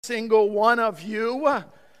Single one of you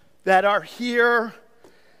that are here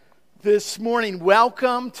this morning.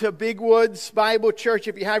 Welcome to Big Woods Bible Church.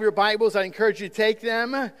 If you have your Bibles, I encourage you to take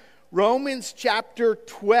them. Romans chapter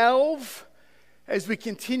 12, as we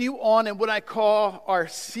continue on in what I call our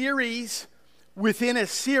series within a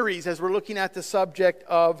series, as we're looking at the subject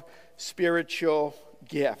of spiritual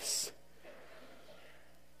gifts.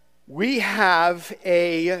 We have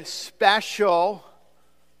a special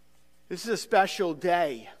This is a special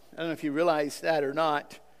day. I don't know if you realize that or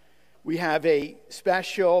not. We have a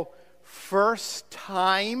special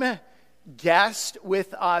first-time guest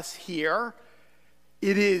with us here.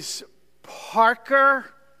 It is Parker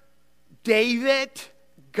David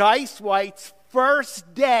Geiswhite's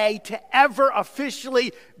first day to ever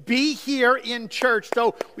officially be here in church.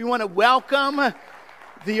 So we want to welcome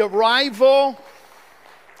the arrival.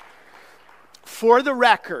 For the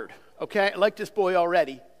record, okay, I like this boy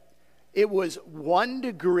already. It was 1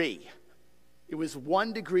 degree. It was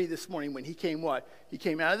 1 degree this morning when he came what? He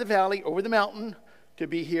came out of the valley, over the mountain, to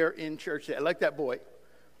be here in church. I like that boy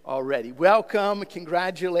already. Welcome,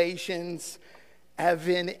 congratulations,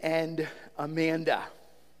 Evan and Amanda.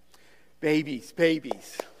 Babies,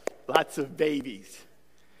 lots of babies.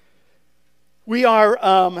 We are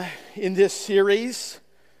in this series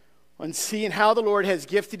on seeing how the Lord has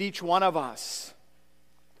gifted each one of us.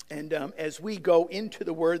 And as we go into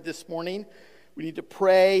the Word this morning, we need to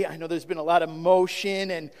pray. I know there's been a lot of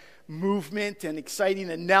motion and movement and exciting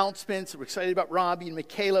announcements. We're excited about Robbie and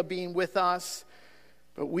Michaela being with us.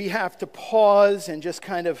 But we have to pause and just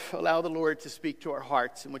kind of allow the Lord to speak to our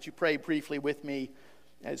hearts. And would you pray briefly with me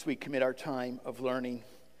as we commit our time of learning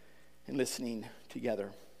and listening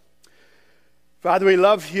together? Father, we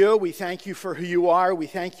love you. We thank you for who you are. We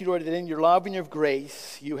thank you, Lord, that in your love and your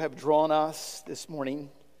grace, you have drawn us this morning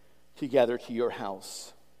together to your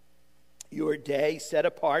house. Your day set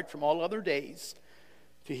apart from all other days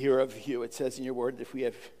to hear of you. It says in your word that if we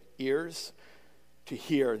have ears to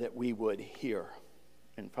hear, that we would hear.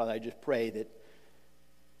 And Father, I just pray that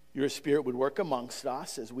your Spirit would work amongst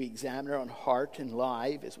us as we examine our own heart and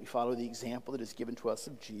life, as we follow the example that is given to us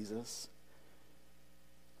of Jesus.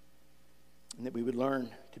 And that we would learn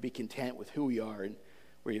to be content with who we are and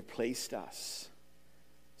where you've placed us.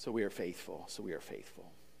 So we are faithful.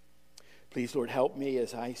 Please, Lord, help me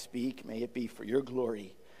as I speak. May it be for your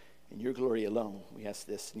glory and your glory alone. We ask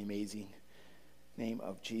this in the amazing name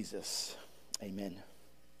of Jesus. Amen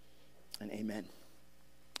and amen.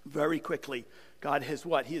 Very quickly, God has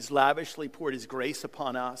what? He has lavishly poured his grace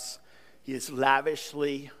upon us. He has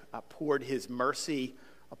lavishly poured his mercy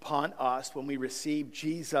upon us. When we receive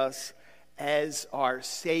Jesus as our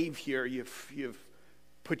Savior, you've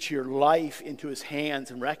put your life into his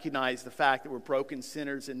hands and recognize the fact that we're broken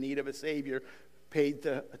sinners in need of a Savior, paid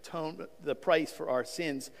the price for our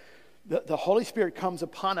sins. The Holy Spirit comes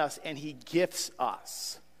upon us and he gifts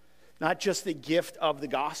us. Not just the gift of the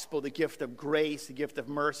gospel, the gift of grace, the gift of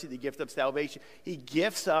mercy, the gift of salvation. He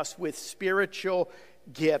gifts us with spiritual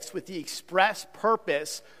gifts, with the express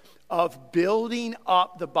purpose of building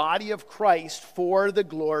up the body of Christ for the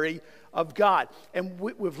glory of God. And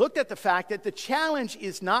we've looked at the fact that the challenge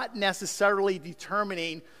is not necessarily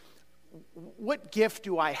determining what gift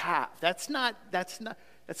do I have. That's not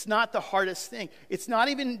the hardest thing. It's not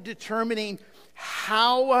even determining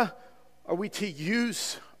how are we to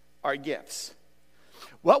use our gifts.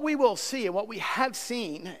 What we will see and what we have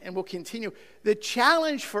seen and will continue, the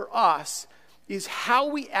challenge for us is how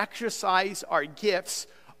we exercise our gifts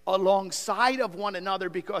alongside of one another,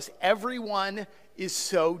 because everyone is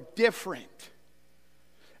so different.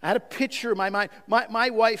 I had a picture in my mind. My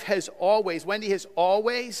wife Wendy has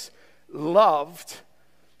always loved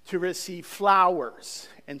to receive flowers.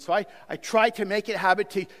 And so I try to make it a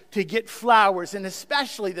habit to get flowers, and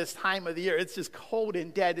especially this time of the year. It's just cold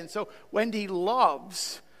and dead. And so Wendy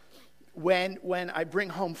loves when I bring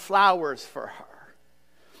home flowers for her.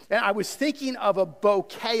 And I was thinking of a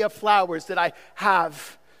bouquet of flowers that I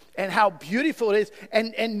have and how beautiful it is.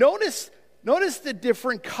 And notice the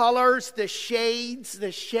different colors, the shades,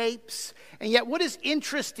 the shapes. And yet what is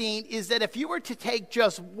interesting is that if you were to take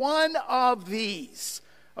just one of these,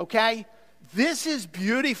 okay, this is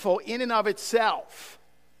beautiful in and of itself.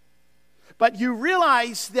 But you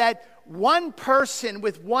realize that one person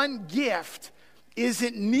with one gift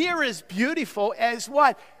isn't near as beautiful as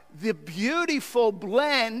what? The beautiful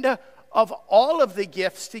blend of all of the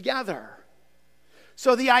gifts together.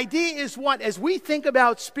 So the idea is what? As we think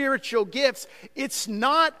about spiritual gifts, it's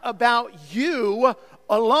not about you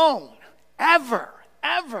alone, ever.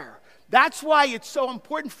 That's why it's so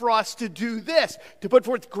important for us to do this, to put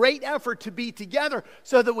forth great effort to be together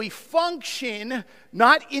so that we function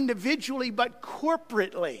not individually but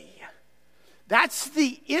corporately. That's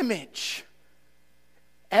the image.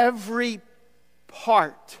 Every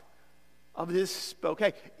part of this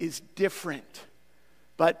bouquet is different,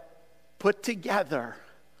 but put together.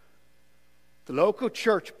 The local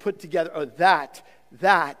church put together,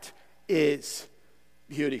 that is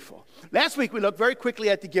beautiful. Last week we looked very quickly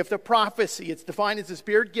at the gift of prophecy. It's defined as the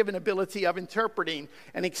Spirit-given ability of interpreting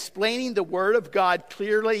and explaining the Word of God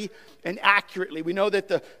clearly and accurately. We know that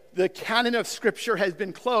the canon of Scripture has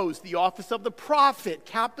been closed. The office of the prophet,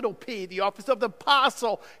 capital P, the office of the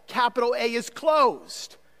apostle, capital A, is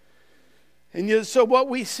closed. And so what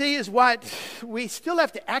we see is what we still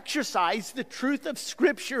have to exercise the truth of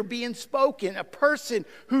Scripture being spoken. A person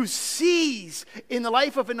who sees in the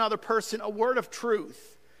life of another person a word of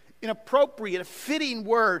truth, an appropriate, a fitting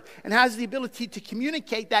word, and has the ability to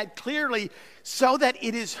communicate that clearly so that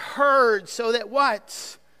it is heard, so that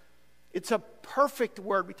what? It's a perfect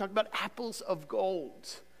word. We talked about apples of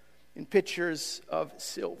gold in pitchers of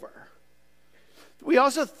silver. We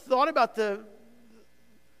also thought about the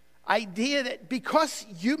idea that because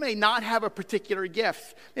you may not have a particular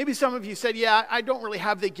gift, maybe some of you said, yeah, I don't really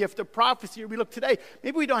have the gift of prophecy. Or we look today,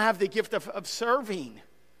 maybe we don't have the gift of serving.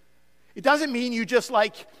 It doesn't mean you just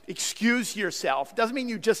excuse yourself. It doesn't mean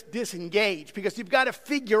you just disengage, because you've got to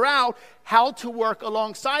figure out how to work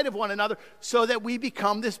alongside of one another so that we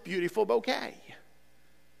become this beautiful bouquet.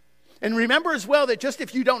 And remember as well that just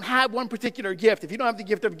if you don't have one particular gift, if you don't have the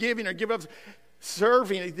gift of giving or gift of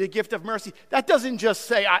serving, the gift of mercy, that doesn't just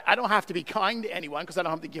say I don't have to be kind to anyone because I don't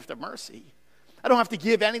have the gift of mercy. I don't have to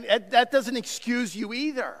give anything. That doesn't excuse you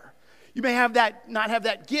either. You may not have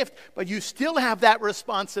that gift, but you still have that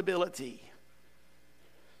responsibility.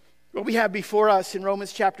 What we have before us in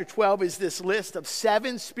Romans chapter 12 is this list of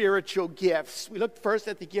 7 spiritual gifts. We looked first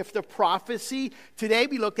at the gift of prophecy. Today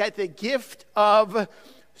we look at the gift of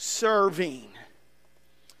serving.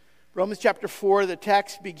 Romans chapter 4, the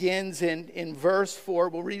text begins in verse 4.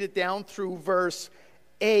 We'll read it down through verse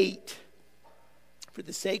 8. For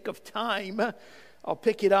the sake of time, I'll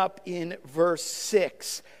pick it up in verse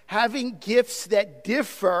 6. Having gifts that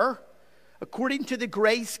differ according to the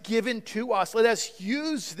grace given to us, let us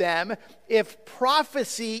use them. If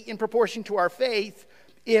prophecy, in proportion to our faith;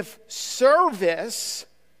 if service,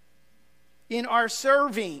 in our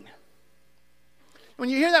serving. When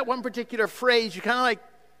you hear that one particular phrase, you kind of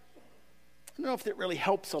I don't know if it really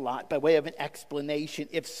helps a lot by way of an explanation.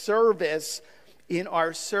 If service, in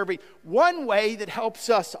our serving. One way that helps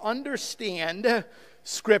us understand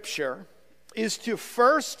Scripture is to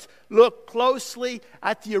first look closely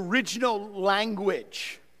at the original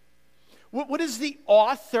language. What is the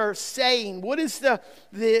author saying? What is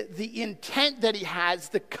the intent that he has,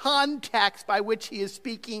 the context by which he is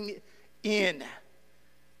speaking in?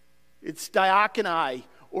 It's diakonai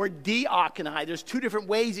or diakonai. There's 2 different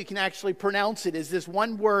ways you can actually pronounce it. Is this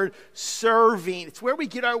one word, serving? It's where we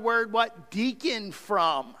get our word, what? Deacon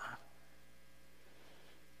from.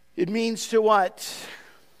 It means to what?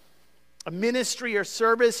 A ministry or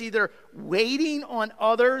service, either waiting on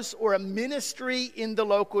others or a ministry in the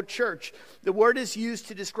local church. The word is used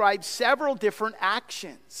to describe several different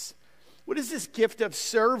actions. What is this gift of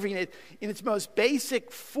serving? It, in its most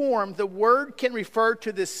basic form, the word can refer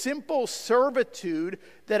to the simple servitude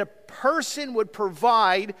that a person would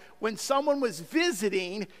provide when someone was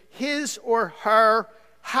visiting his or her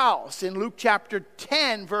house. In Luke chapter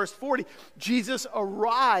 10, verse 40, Jesus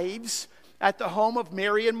arrives at the home of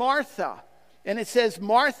Mary and Martha. And it says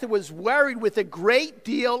Martha was worried with a great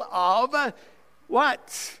deal of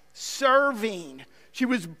what? Serving. She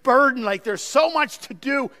was burdened, like there's so much to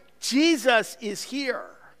do. Jesus is here.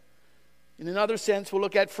 In another sense, we'll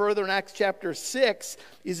look at further in Acts chapter 6,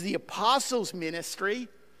 is the apostles' ministry.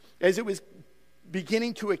 As it was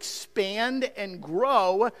beginning to expand and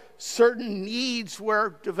grow, certain needs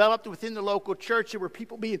were developed within the local church. There were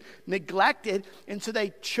people being neglected, and so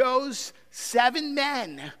they chose 7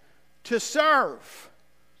 men to serve.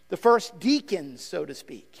 The first deacons, so to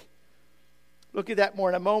speak. Look at that more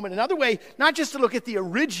in a moment. Another way, not just to look at the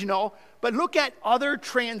original, but look at other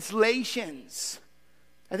translations.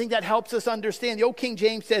 I think that helps us understand. The old King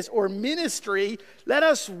James says, or ministry, let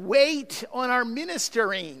us wait on our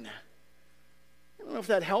ministering. I don't know if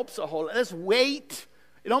that helps a whole lot. Let's wait.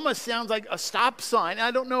 It almost sounds like a stop sign.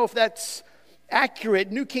 I don't know if that's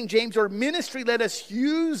accurate. New King James, or ministry, let us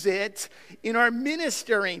use it in our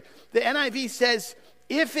ministering. The NIV says,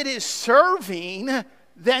 if it is serving,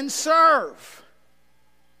 then serve.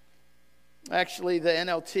 Actually, the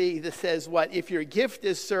NLT that says what? If your gift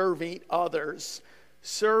is serving others,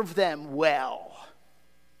 serve them well.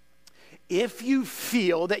 If you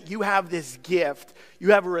feel that you have this gift,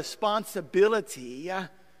 you have a responsibility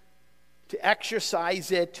to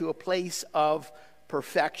exercise it to a place of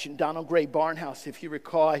perfection. Donald Gray Barnhouse, if you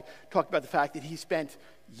recall, I talked about the fact that he spent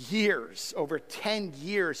years, over 10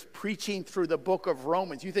 years, preaching through the book of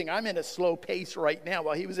Romans. You think I'm in a slow pace right now.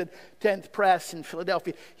 Well, he was at 10th Press in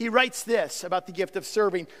Philadelphia. He writes this about the gift of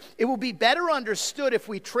serving. It will be better understood if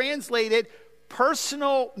we translate it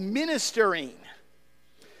personal ministering.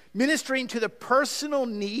 Ministering to the personal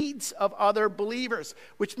needs of other believers,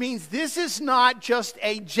 which means this is not just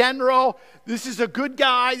a general, this is a good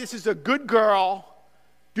guy, this is a good girl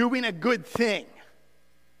doing a good thing.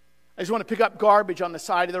 I just want to pick up garbage on the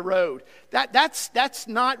side of the road. That's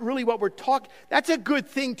not really what we're talking. That's a good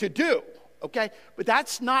thing to do, okay? But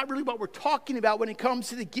that's not really what we're talking about when it comes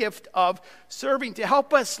to the gift of serving. To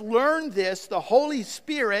help us learn this, the Holy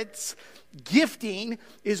Spirit's gifting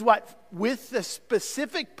is what, with the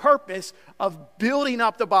specific purpose of building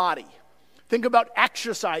up the body. Think about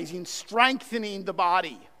exercising, strengthening the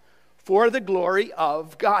body for the glory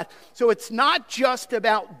of God. So it's not just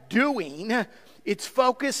about doing, it's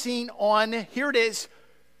focusing on, here it is,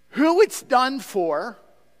 who it's done for,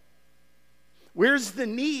 where's the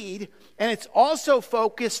need, and it's also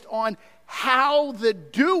focused on how the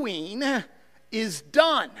doing is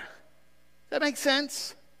done. Does that make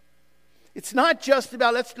sense? It's not just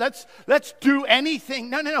about let's do anything.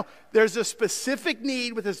 No. There's a specific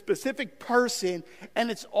need with a specific person, and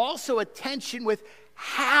it's also a tension with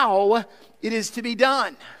how it is to be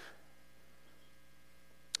done.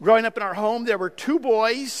 Growing up in our home, there were 2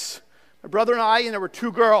 boys, my brother and I, and there were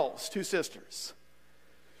 2 girls, 2 sisters.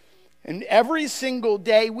 And every single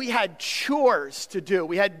day we had chores to do.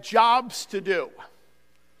 We had jobs to do.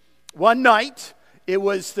 One night, it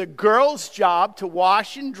was the girls' job to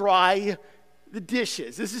wash and dry the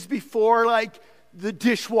dishes. This is before, the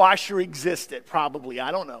dishwasher existed, probably. I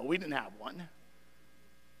don't know. We didn't have one.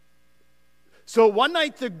 So one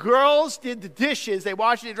night, the girls did the dishes. They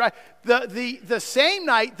washed and dried. The same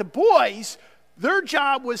night, the boys, their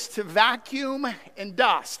job was to vacuum and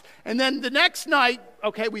dust. And then the next night,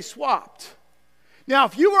 okay, we swapped. Now,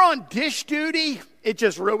 if you were on dish duty, it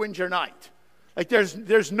just ruined your night.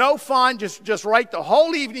 There's no fun, just write the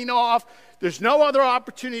whole evening off. There's no other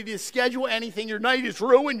opportunity to schedule anything. Your night is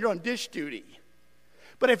ruined, you're on dish duty.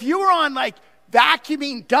 But if you were on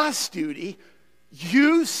vacuuming dust duty,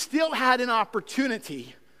 you still had an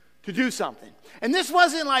opportunity to do something. And this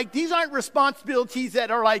wasn't these aren't responsibilities that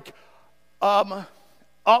are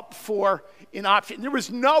up for an option. There was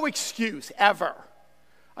no excuse ever.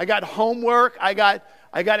 I got homework, I got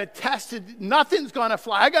it tested. Nothing's going to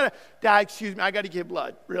fly. Dad, excuse me, I got to give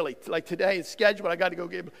blood. Really. Today is scheduled, I got to go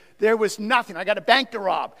give blood. There was nothing. I got a bank to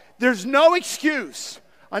rob. There's no excuse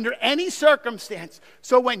under any circumstance.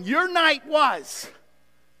 So when your night was,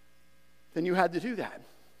 then you had to do that.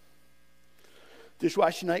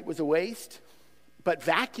 Dishwashing night was a waste, but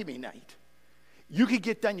vacuuming night, you could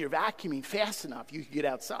get done your vacuuming fast enough, you could get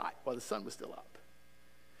outside while the sun was still up.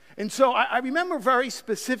 And so I remember very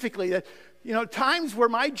specifically that, times where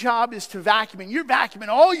my job is to vacuum, and you're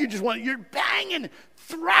vacuuming, you're banging,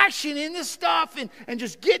 thrashing in this stuff and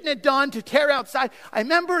just getting it done to tear outside. I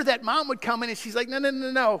remember that Mom would come in and she's like,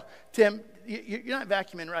 no, Tim, you're not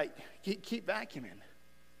vacuuming right. Keep vacuuming.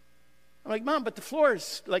 I'm like, Mom, but the floor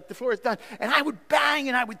is done. And I would bang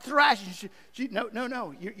and I would thrash. And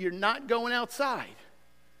no, you're not going outside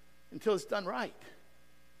until it's done right.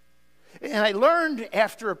 And I learned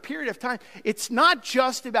after a period of time, it's not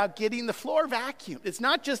just about getting the floor vacuumed. It's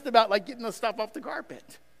not just about getting the stuff off the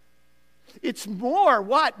carpet. It's more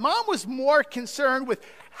what? Mom was more concerned with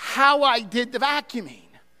how I did the vacuuming.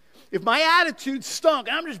 If my attitude stunk,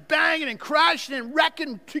 and I'm just banging and crashing and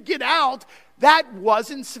wrecking to get out, that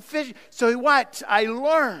wasn't sufficient. So what? I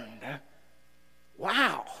learned,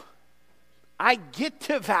 wow, I get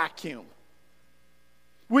to vacuum.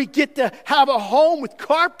 We get to have a home with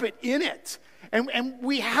carpet in it. And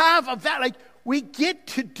we have we get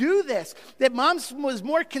to do this. That Mom was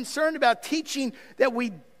more concerned about teaching that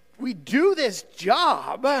we do this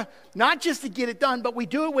job, not just to get it done, but we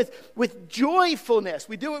do it with joyfulness.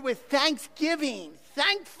 We do it with thanksgiving.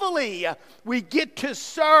 Thankfully, we get to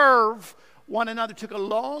serve one another. It took a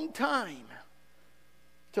long time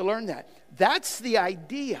to learn that. That's the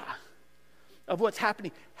idea of what's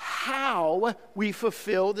happening, how we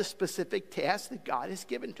fulfill the specific task that God has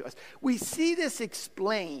given to us. We see this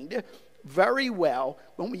explained very well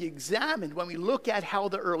when we look at how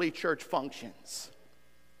the early church functions.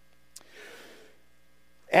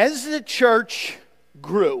 As the church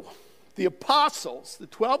grew, the apostles, the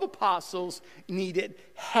 12 apostles, needed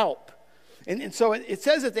help. And so it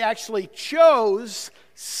says that they actually chose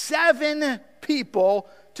 7 people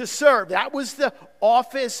to serve. That was the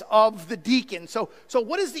office of the deacon. So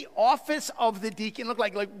what does the office of the deacon look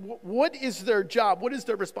like? Like, what is their job? What is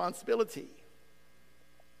their responsibility?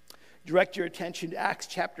 Direct your attention to Acts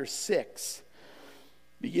chapter 6.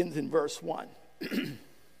 Begins in verse 1.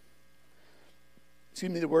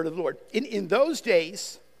 Excuse me, the word of the Lord. In those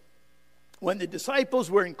days, when the disciples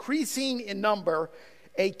were increasing in number,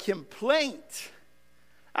 a complaint.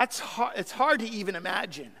 It's hard to even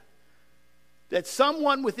imagine that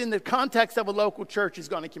someone within the context of a local church is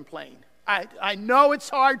going to complain. I know it's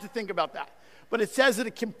hard to think about that. But it says that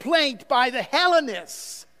a complaint by the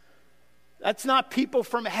Hellenists. That's not people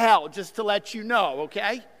from hell, just to let you know,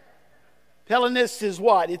 okay? Hellenists is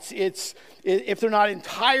what? It's if they're not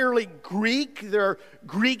entirely Greek, they're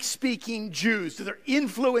Greek-speaking Jews. So they're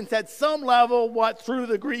influenced at some level through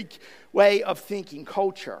the Greek way of thinking,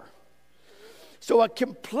 culture. So a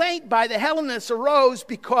complaint by the Hellenists arose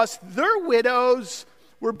because their widows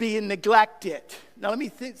were being neglected. Now let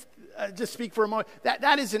me just speak for a moment.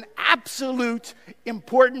 That is an absolute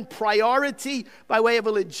important priority by way of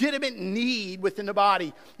a legitimate need within the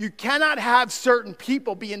body. You cannot have certain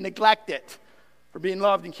people being neglected for being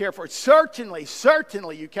loved and cared for. Certainly,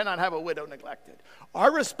 you cannot have a widow neglected.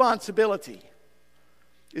 Our responsibility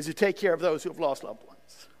is to take care of those who have lost loved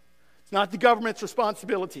ones. It's not the government's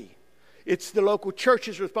responsibility. It's the local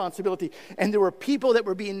church's responsibility. And there were people that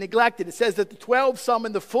were being neglected. It says that the 12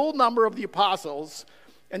 summoned the full number of the apostles,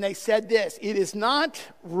 and they said this: it is not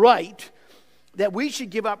right that we should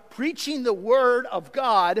give up preaching the word of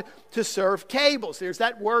God to serve tables. There's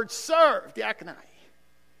that word serve, diakonai.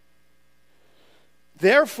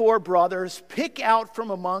 Therefore, brothers, pick out from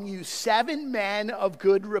among you 7 men of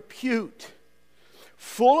good repute,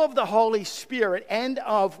 full of the Holy Spirit and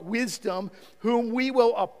of wisdom, whom we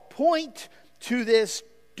will appoint to this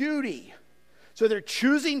duty. So they're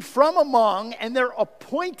choosing from among, and they're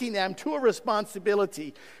appointing them to a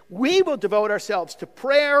responsibility. We will devote ourselves to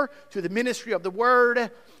prayer, to the ministry of the word.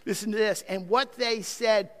 Listen to this. And what they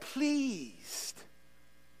said pleased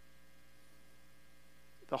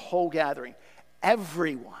the whole gathering.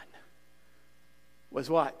 Everyone was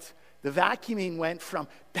what? The vacuuming went from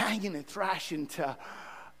banging and thrashing to,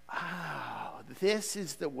 this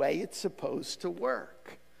is the way it's supposed to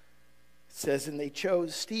work. It says, and they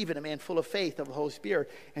chose Stephen, a man full of faith of the Holy Spirit,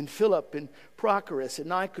 and Philip, and Prochorus, and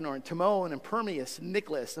Nicanor, and Timon, and Permeus, and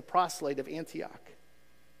Nicholas, the proselyte of Antioch.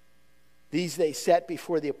 These they set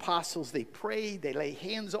before the apostles. They prayed, they laid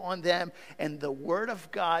hands on them, and the word of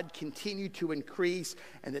God continued to increase,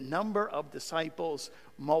 and the number of disciples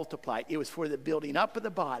multiplied. It was for the building up of the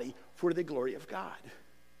body, for the glory of God.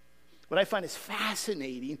 What I find is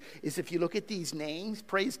fascinating is if you look at these names,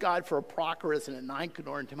 praise God for a Prochorus and a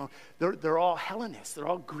Nicanor and Timon, they're all Hellenists. They're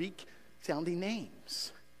all Greek-sounding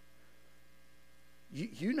names.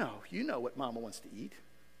 You know what mama wants to eat.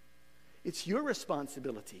 It's your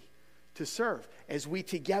responsibility to serve as we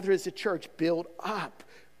together as a church build up.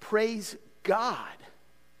 Praise God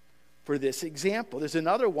for this example. There's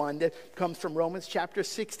another one that comes from Romans chapter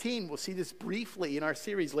 16. We'll see this briefly in our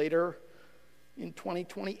series later in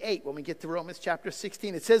 2028 when we get to Romans chapter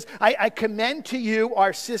 16. It says, I commend to you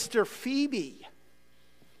our sister Phoebe,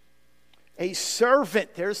 a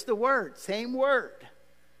servant. There's the word, same word.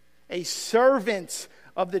 A servant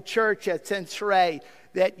of the church at Cenchreae,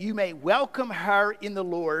 that you may welcome her in the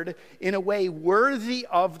Lord in a way worthy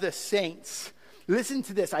of the saints. Listen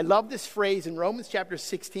to this. I love this phrase in Romans chapter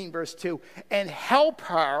 16, verse 2. And help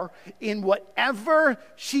her in whatever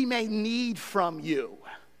she may need from you.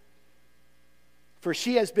 For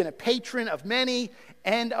she has been a patron of many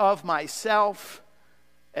and of myself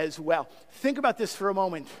as well. Think about this for a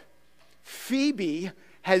moment. Phoebe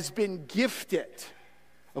has been gifted.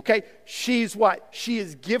 Okay, she's what? She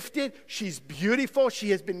is gifted. She's beautiful.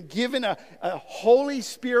 She has been given a Holy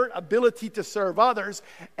Spirit ability to serve others.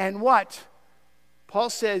 And what? Paul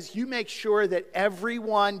says, you make sure that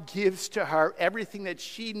everyone gives to her everything that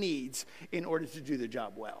she needs in order to do the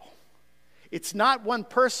job well. It's not one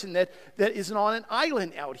person that isn't on an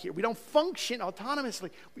island out here. We don't function autonomously.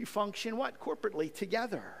 We function what? Corporately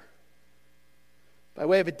together. By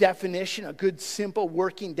way of a definition, a good, simple,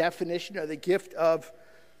 working definition of the gift of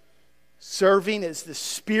serving is the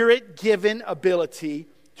Spirit-given ability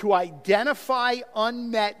to identify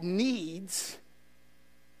unmet needs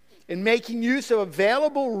and making use of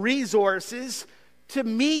available resources to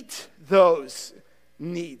meet those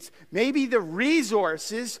needs. Maybe the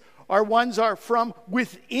resources Our ones are from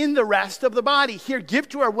within the rest of the body. Here, give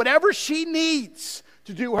to her whatever she needs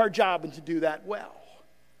to do her job and to do that well.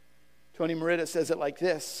 Tony Merida says it like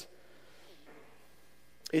this: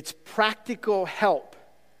 it's practical help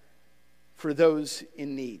for those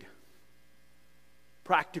in need.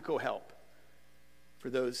 Practical help for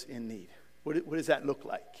those in need. What does that look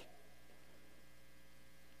like?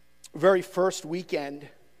 Very first weekend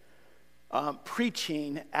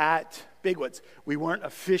preaching at Bigwoods. We weren't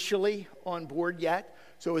officially on board yet,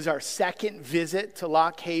 so it was our second visit to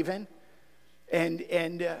Lock Haven. And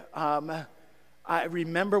I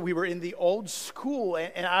remember we were in the old school,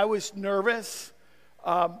 and I was nervous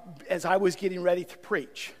as I was getting ready to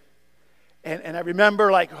preach. And I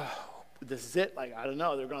remember like, oh, this is it. Like, I don't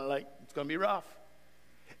know. It's going to be rough.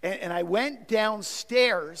 And I went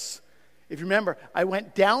downstairs. If you remember, I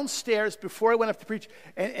went downstairs before I went up to preach,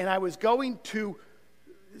 and I was going to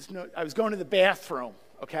the bathroom,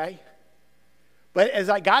 okay? But as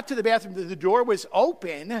I got to the bathroom, the door was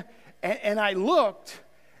open, and I looked,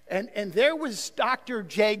 and there was Dr.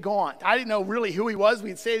 Jay Gaunt. I didn't know really who he was.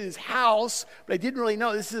 We'd stayed at his house, but I didn't really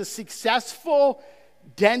know. This is a successful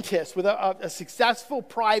dentist with a successful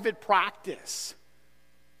private practice.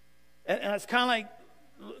 And it's kind of like,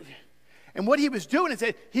 and what he was doing is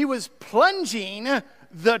that he was plunging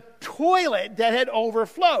the toilet that had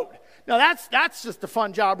overflowed. Now that's just a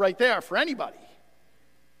fun job right there for anybody.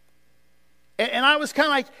 And I was kind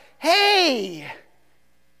of like, hey,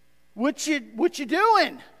 what you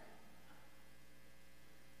doing?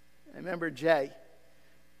 I remember Jay.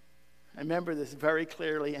 I remember this very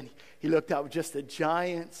clearly, and he looked out with just a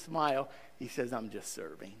giant smile. He says, I'm just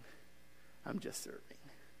serving. I'm just serving.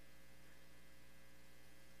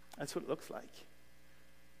 That's what it looks like.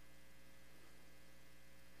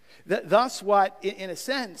 Thus what, in a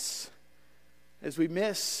sense, as we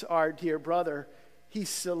miss our dear brother, he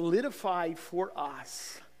solidified for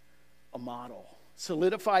us a model,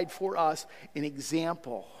 solidified for us an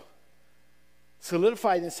example,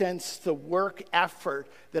 solidified in a sense the work effort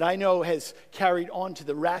that I know has carried on to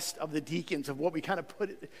the rest of the deacons of what we kind of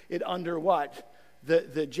put it under what?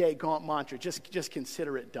 The Jay Gaunt mantra, just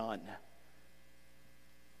consider it done.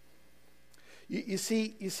 You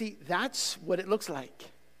see, that's what it looks like.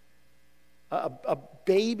 A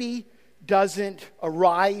baby doesn't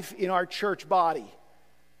arrive in our church body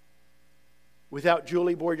without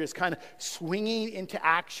Julie Borges kind of swinging into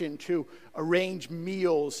action to arrange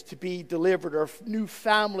meals to be delivered, or a new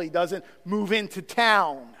family doesn't move into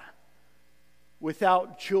town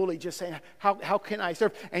without Julie just saying, how can I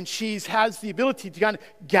serve? And she has the ability to kind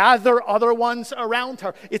of gather other ones around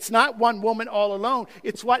her. It's not one woman all alone.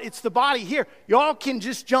 It's the body here. Y'all can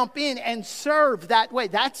just jump in and serve that way.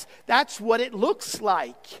 That's what it looks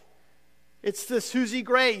like. It's the Susie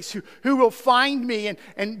Grace who will find me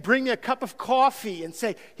and bring me a cup of coffee and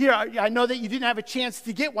say, here, I know that you didn't have a chance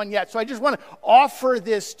to get one yet, so I just want to offer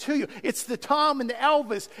this to you. It's the Tom and the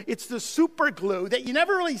Elvis. It's the super glue that you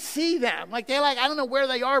never really see them. I don't know where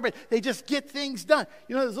they are, but they just get things done.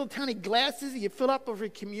 You know those little tiny glasses that you fill up over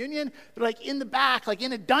communion? They're like in the back, like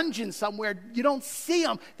in a dungeon somewhere. You don't see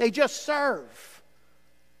them. They just serve.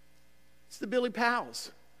 It's the Billy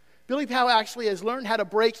Powells. Billy Powell actually has learned how to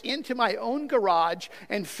break into my own garage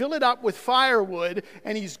and fill it up with firewood,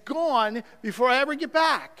 and he's gone before I ever get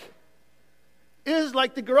back. It is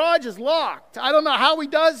like the garage is locked. I don't know how he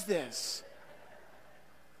does this.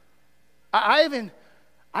 I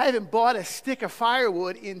haven't bought a stick of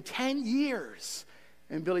firewood in 10 years.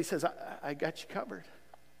 And Billy says, I got you covered.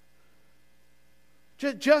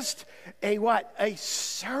 Just a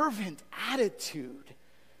servant attitude.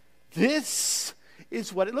 This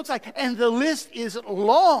is what it looks like. And the list is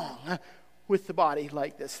long with the body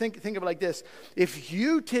like this. Think of it like this. If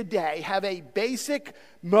you today have a basic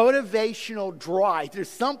motivational drive, there's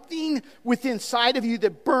something within inside of you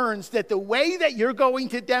that burns, that the way that you're going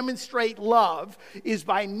to demonstrate love is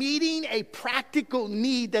by meeting a practical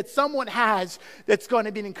need that someone has that's going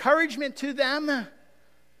to be an encouragement to them.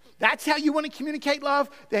 That's how you want to communicate love.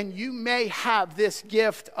 Then you may have this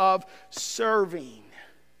gift of serving.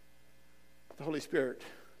 The Holy Spirit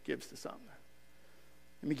gives to some.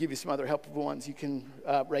 Let me give you some other helpful ones. You can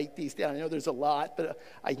write these down. I know there's a lot, but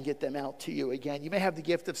I can get them out to you again. You may have the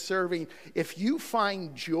gift of serving. If you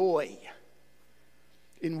find joy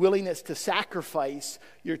in willingness to sacrifice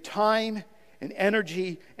your time and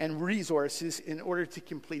energy and resources in order to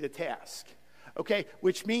complete a task. Okay,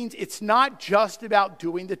 which means it's not just about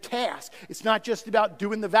doing the task. It's not just about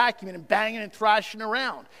doing the vacuuming and banging and thrashing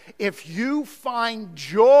around. If you find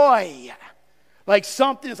joy, like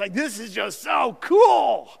something that's like, this is just so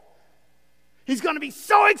cool. He's going to be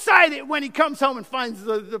so excited when he comes home and finds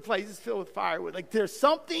the place is filled with firewood. Like there's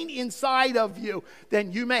something inside of you,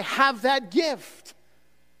 then you may have that gift.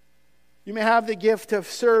 You may have the gift of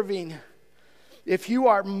serving. If you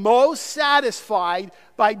are most satisfied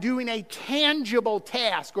by doing a tangible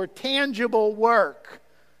task or tangible work,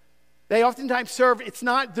 they oftentimes serve,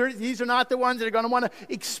 these are not the ones that are going to want to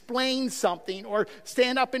explain something or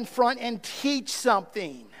stand up in front and teach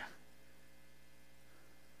something.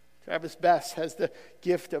 Travis Best has the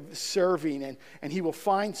gift of serving, and he will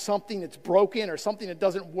find something that's broken or something that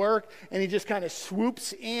doesn't work, and he just kind of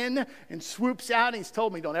swoops in and swoops out, and he's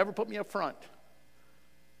told me, don't ever put me up front.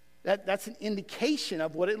 That's an indication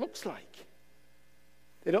of what it looks like.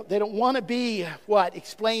 They don't want to be,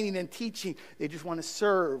 explaining and teaching. They just want to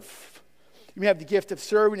serve. You may have the gift of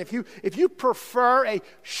serving. If you prefer a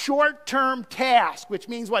short-term task, which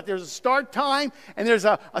means there's a start time and there's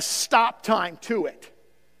a stop time to it,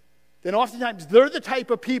 then oftentimes they're the type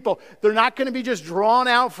of people, they're not going to be just drawn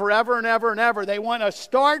out forever and ever and ever. They want a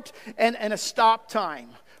start and a stop time.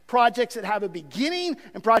 Projects that have a beginning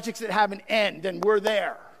and projects that have an end, and we're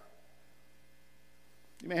there.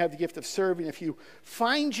 You may have the gift of serving. If you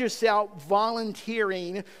find yourself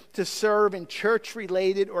volunteering to serve in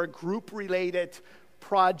church-related or group-related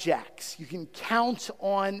projects, you can count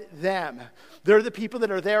on them. They're the people that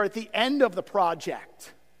are there at the end of the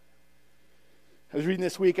project. I was reading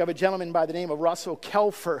this week of a gentleman by the name of Russell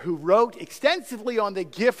Kelfer who wrote extensively on the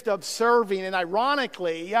gift of serving, and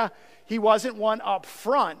ironically, he wasn't one up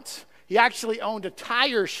front. He actually owned a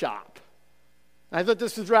tire shop. I thought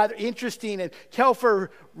this was rather interesting, and Kelfer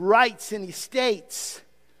writes and he states,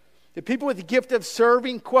 the people with the gift of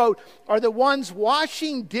serving, quote, are the ones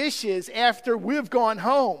washing dishes after we've gone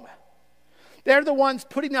home. They're the ones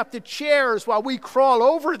putting up the chairs while we crawl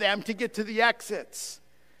over them to get to the exits.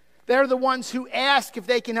 They're the ones who ask if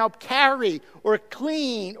they can help carry or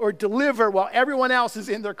clean or deliver while everyone else is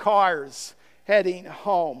in their cars heading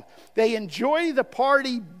home. They enjoy the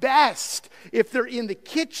party best if they're in the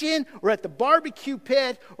kitchen or at the barbecue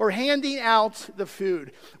pit or handing out the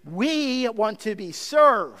food. We want to be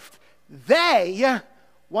served. They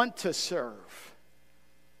want to serve.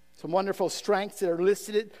 Some wonderful strengths that are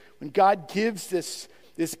listed when God gives this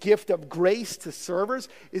gift of grace to servers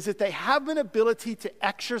is that they have an ability to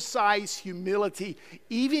exercise humility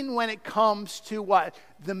even when it comes to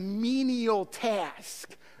the menial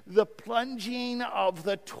task. The plunging of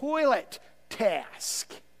the toilet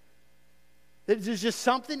task. There's just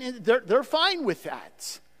something, they're fine with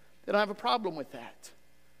that. They don't have a problem with that.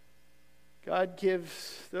 God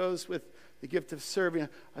gives those with the gift of serving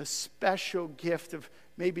a special gift of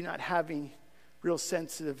maybe not having real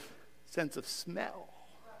sense of smell.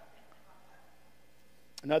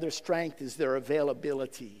 Another strength is their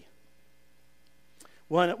availability.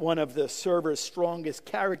 One of the server's strongest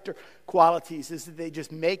character qualities is that they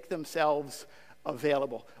just make themselves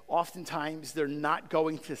available. Oftentimes, they're not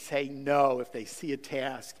going to say no if they see a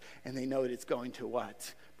task and they know that it's going to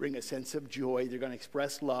bring a sense of joy. They're going to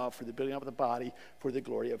express love for the building up of the body for the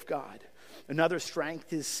glory of God. Another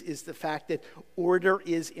strength is the fact that order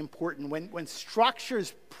is important. When structure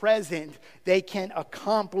is present, they can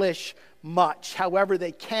accomplish much. However,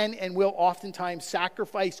 they can and will oftentimes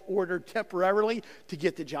sacrifice order temporarily to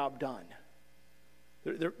get the job done.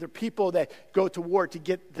 They're people that go to war to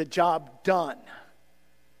get the job done.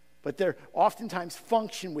 But they're oftentimes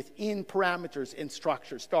function within parameters and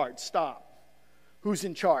structure. Start, stop. Who's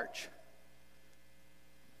in charge?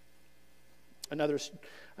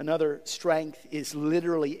 Another strength is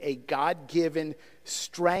literally a God-given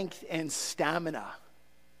strength and stamina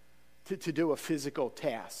to do a physical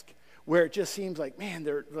task. Where it just seems like, man,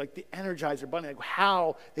 they're like the Energizer Bunny, like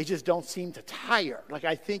how they just don't seem to tire. Like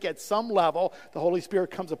I think at some level, the Holy Spirit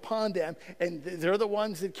comes upon them, and they're the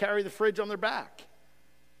ones that carry the fridge on their back.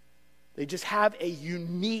 They just have a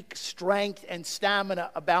unique strength and stamina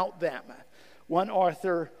about them. One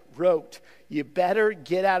author wrote, you better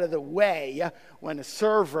get out of the way when a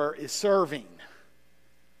server is serving.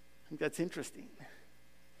 I think that's interesting.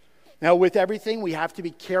 Now, with everything, we have to be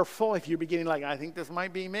careful. If you're beginning I think this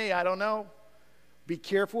might be me, I don't know. Be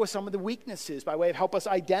careful with some of the weaknesses by way of help us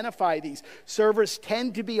identify these. Servers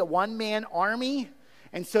tend to be a one-man army,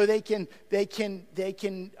 and so they can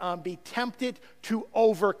be tempted to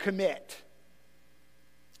overcommit.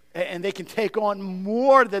 And they can take on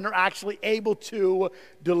more than they're actually able to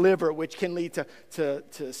deliver, which can lead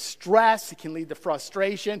to stress. It can lead to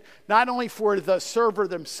frustration, not only for the server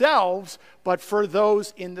themselves, but for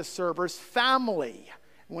those in the server's family.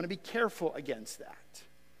 We want to be careful against that.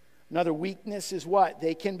 Another weakness is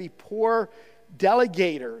they can be poor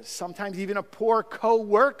delegators, sometimes even a poor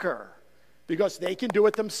co-worker. because they can do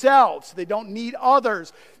it themselves. They don't need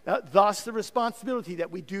others. Thus, the responsibility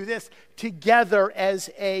that we do this together as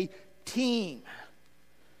a team.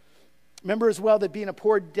 Remember as well that being a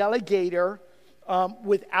poor delegator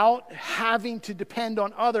without having to depend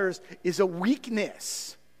on others is a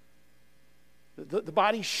weakness. The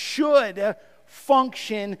body should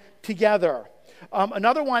function together.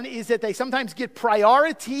 Another one is that they sometimes get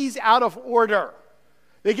priorities out of order.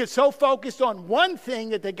 They get so focused on one thing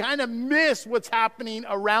that they kind of miss what's happening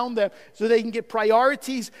around them, so they can get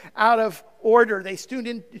priorities out of order. They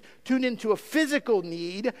tune into a physical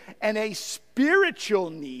need, and a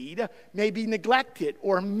spiritual need may be neglected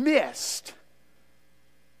or missed.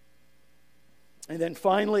 And then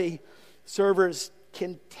finally, servers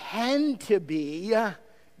can tend to be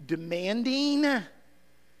demanding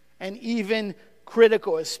and even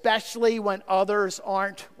critical, especially when others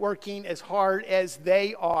aren't working as hard as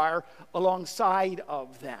they are alongside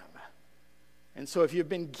of them. And so if you've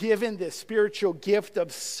been given this spiritual gift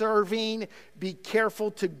of serving, be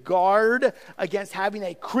careful to guard against having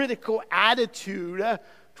a critical attitude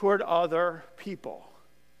toward other people.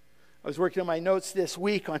 I was working on my notes this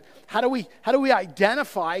week on how do we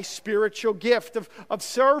identify spiritual gift of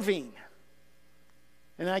serving.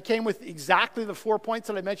 And I came with exactly the 4 points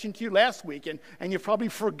that I mentioned to you last week, and you've probably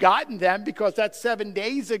forgotten them because that's 7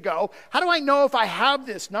 days ago. How do I know if I have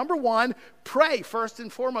this? Number one, pray first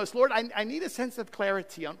and foremost. Lord, I need a sense of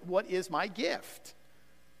clarity on what is my gift.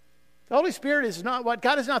 The Holy Spirit is not what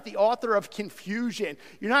God is not the author of confusion.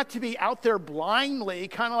 You're not to be out there blindly,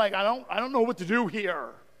 kind of like I don't know what to do here.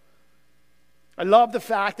 I love the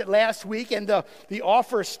fact that last week, and the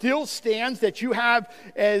offer still stands, that you have,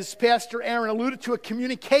 as Pastor Aaron alluded to, a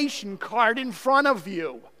communication card in front of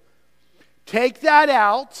you. Take that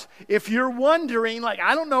out. If you're wondering, like,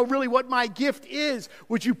 I don't know really what my gift is,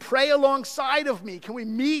 would you pray alongside of me? Can we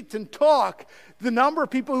meet and talk? The number of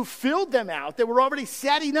people who filled them out that were already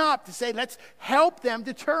setting up to say, let's help them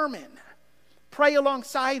determine. Pray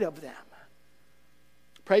alongside of them.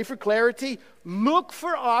 Pray for clarity. Look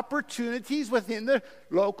for opportunities within the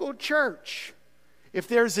local church. If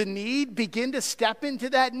there's a need, begin to step into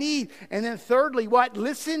that need. And then thirdly, what?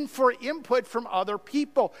 Listen for input from other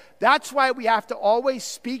people. That's why we have to always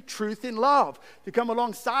speak truth in love. To come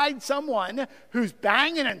alongside someone who's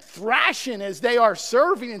banging and thrashing as they are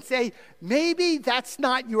serving and say, maybe that's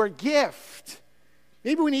not your gift.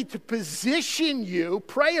 Maybe we need to position you,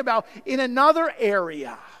 pray about, in another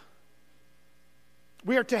area.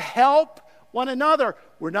 We are to help one another.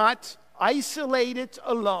 We're not isolated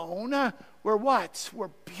alone. We're what? We're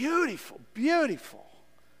beautiful, beautiful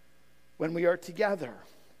when we are together.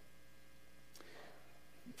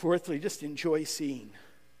 Fourthly, just enjoy seeing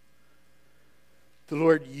the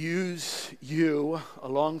Lord use you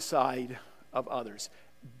alongside of others.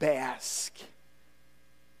 Bask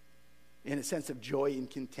in a sense of joy and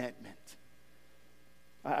contentment.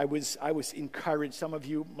 I was encouraged. Some of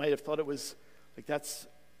you might have thought it was like, that's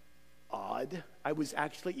odd. I was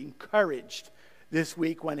actually encouraged this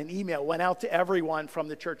week when an email went out to everyone from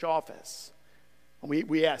the church office. And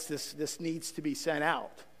we asked, this needs to be sent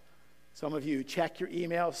out. Some of you check your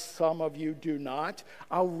email, some of you do not.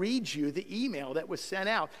 I'll read you the email that was sent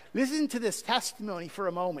out. Listen to this testimony for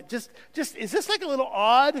a moment. Just is this like a little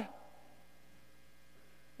odd?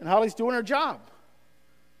 And Holly's doing her job.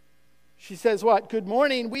 She says what? Good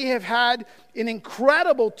morning. We have had an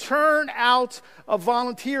incredible turnout of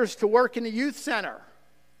volunteers to work in the youth center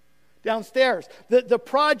downstairs. The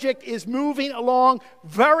project is moving along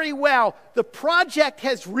very well. The project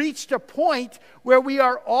has reached a point where we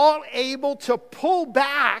are all able to pull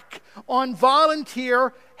back on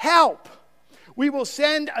volunteer help. We will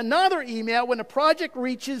send another email when the project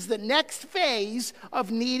reaches the next phase of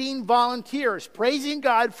needing volunteers. Praising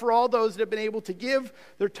God for all those that have been able to give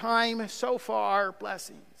their time so far.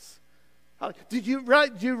 Blessings. Do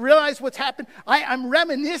you realize what's happened? I'm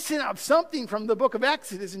reminiscent of something from the book of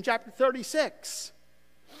Exodus in chapter 36.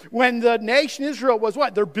 When the nation Israel was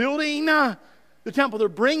what? They're building the temple. They're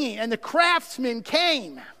bringing, and the craftsmen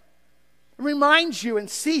came. Reminds you and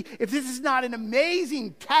see if this is not an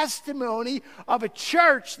amazing testimony of a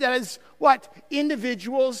church that is what?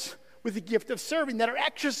 Individuals with the gift of serving that are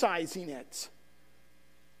exercising it.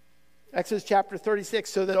 Exodus chapter 36,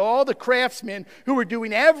 so that all the craftsmen who were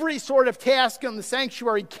doing every sort of task in the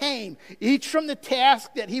sanctuary came, each from the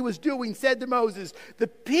task that he was doing, said to Moses, the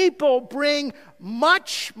people bring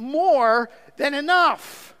much more than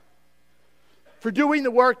enough for doing the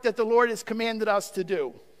work that the Lord has commanded us to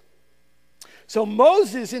do. So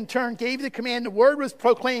Moses, in turn, gave the command. The word was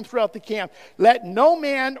proclaimed throughout the camp. Let no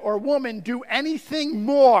man or woman do anything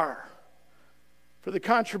more for the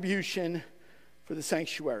contribution for the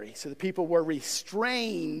sanctuary. So the people were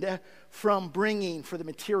restrained from bringing, for the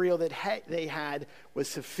material that they had was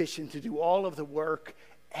sufficient to do all of the work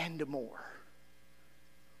and more.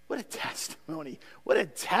 What a testimony. What a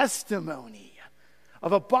testimony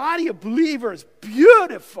of a body of believers.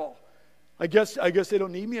 Beautiful. I guess they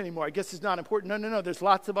don't need me anymore. I guess it's not important. No. There's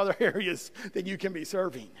lots of other areas that you can be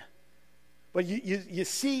serving. But you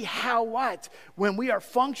see how what? When we are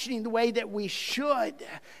functioning the way that we should,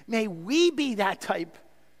 may we be that type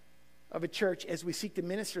of a church as we seek to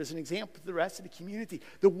minister as an example to the rest of the community.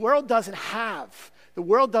 The world doesn't have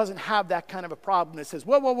that kind of a problem that says,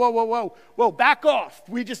 whoa, back off.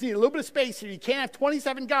 We just need a little bit of space here. You can't have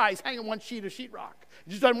 27 guys hanging one sheet of sheetrock. It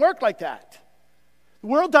just doesn't work like that. The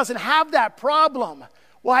world doesn't have that problem.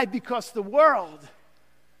 Why? Because the world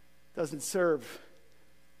doesn't serve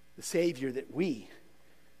the Savior that we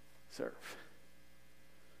serve.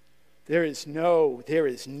 There is no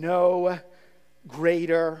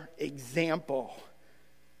greater example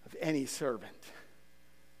of any servant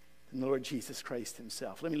than the Lord Jesus Christ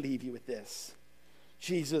himself. Let me leave you with this.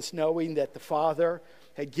 Jesus, knowing that the Father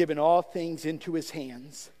had given all things into his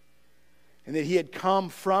hands, and that he had come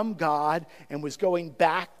from God and was going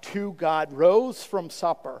back to God, rose from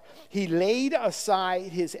supper. He laid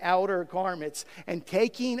aside his outer garments, and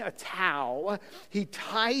taking a towel, he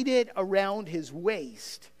tied it around his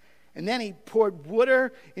waist. And then he poured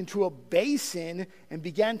water into a basin and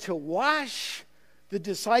began to wash the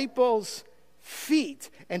disciples' feet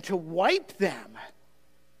and to wipe them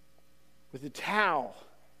with the towel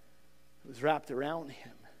that was wrapped around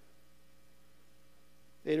him.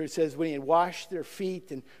 Later it says, when he had washed their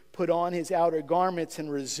feet and put on his outer garments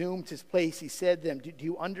and resumed his place, he said to them, do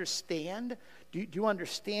you understand? Do you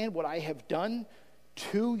understand what I have done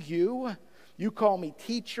to you? You call me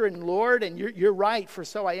teacher and Lord, and you're right, for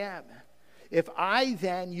so I am. If I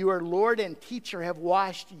then, your Lord and teacher, have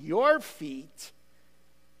washed your feet,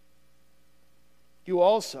 you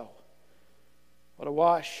also ought to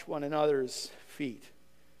wash one another's feet.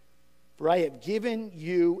 For I have given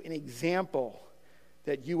you an example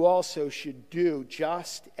that you also should do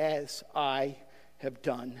just as I have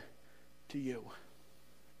done to you.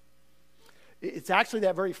 It's actually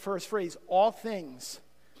that very first phrase, all things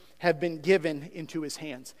have been given into his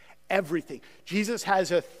hands. Everything. Jesus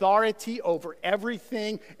has authority over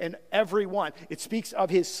everything and everyone. It speaks of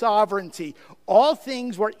his sovereignty. All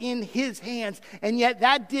things were in his hands, and yet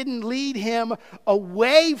that didn't lead him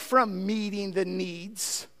away from meeting the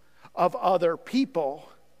needs of other people,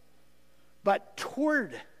 but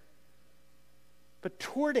toward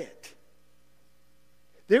it.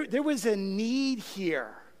 There was a need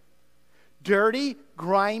here. Dirty,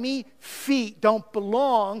 grimy feet don't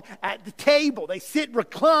belong at the table. They sit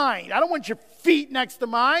reclined. I don't want your feet next to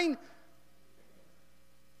mine.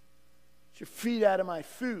 Get your feet out of my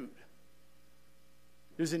food.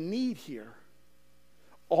 There's a need here.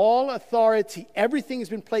 All authority, everything has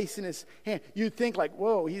been placed in his hand. You'd think like,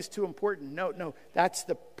 whoa, he's too important. No, that's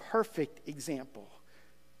the perfect example.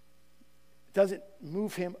 It doesn't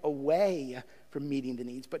move him away from meeting the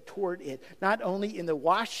needs, but toward it. Not only in the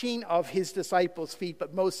washing of his disciples' feet,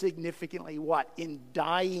 but most significantly what? In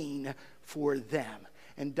dying for them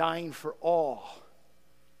and dying for all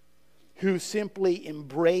who simply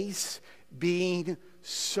embrace being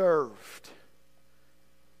served.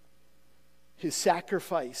 His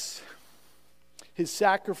sacrifice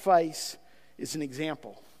is an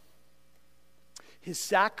example. His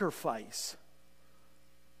sacrifice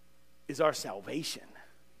is our salvation.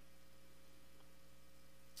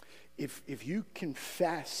 If you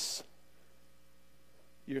confess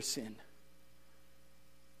your sin,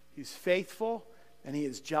 he's faithful and he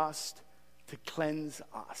is just to cleanse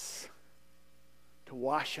us, to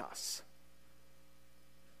wash us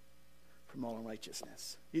from all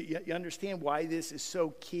unrighteousness. You understand why this is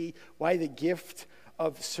so key, why the gift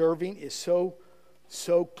of serving is so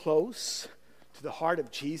close to the heart of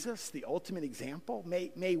Jesus, the ultimate example.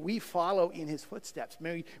 May we follow in his footsteps.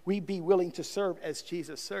 May we be willing to serve as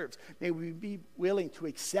Jesus serves. May we be willing to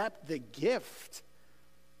accept the gift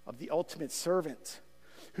of the ultimate servant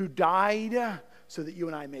who died so that you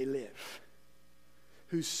and I may live,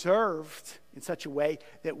 who served in such a way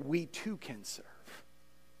that we too can serve.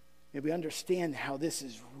 May we understand how this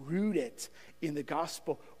is rooted in the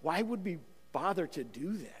gospel. Why would we bother to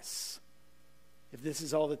do this if this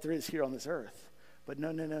is all that there is here on this earth? But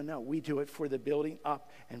no. We do it for the building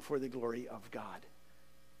up and for the glory of God.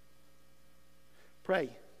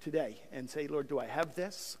 Pray today and say, Lord, do I have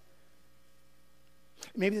this?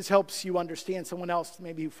 Maybe this helps you understand someone else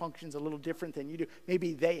maybe who functions a little different than you do.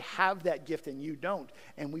 Maybe they have that gift and you don't,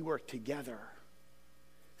 and we work together.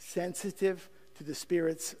 Sensitive to to the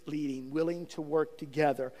Spirit's leading, willing to work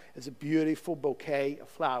together as a beautiful bouquet of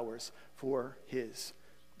flowers for his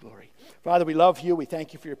glory. Father, we love you. We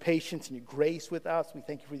thank you for your patience and your grace with us. We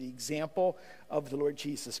thank you for the example of the Lord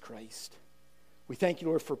Jesus Christ. We thank you,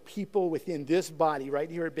 Lord, for people within this body right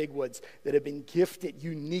here at Big Woods that have been gifted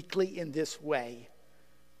uniquely in this way.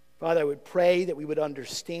 Father, I would pray that we would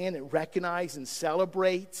understand and recognize and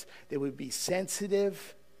celebrate, that we would be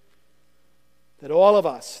sensitive, that all of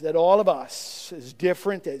us, as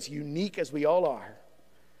different, as unique as we all are,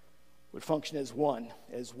 would function as one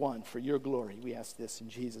for your glory. We ask this in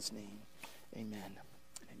Jesus' name. Amen.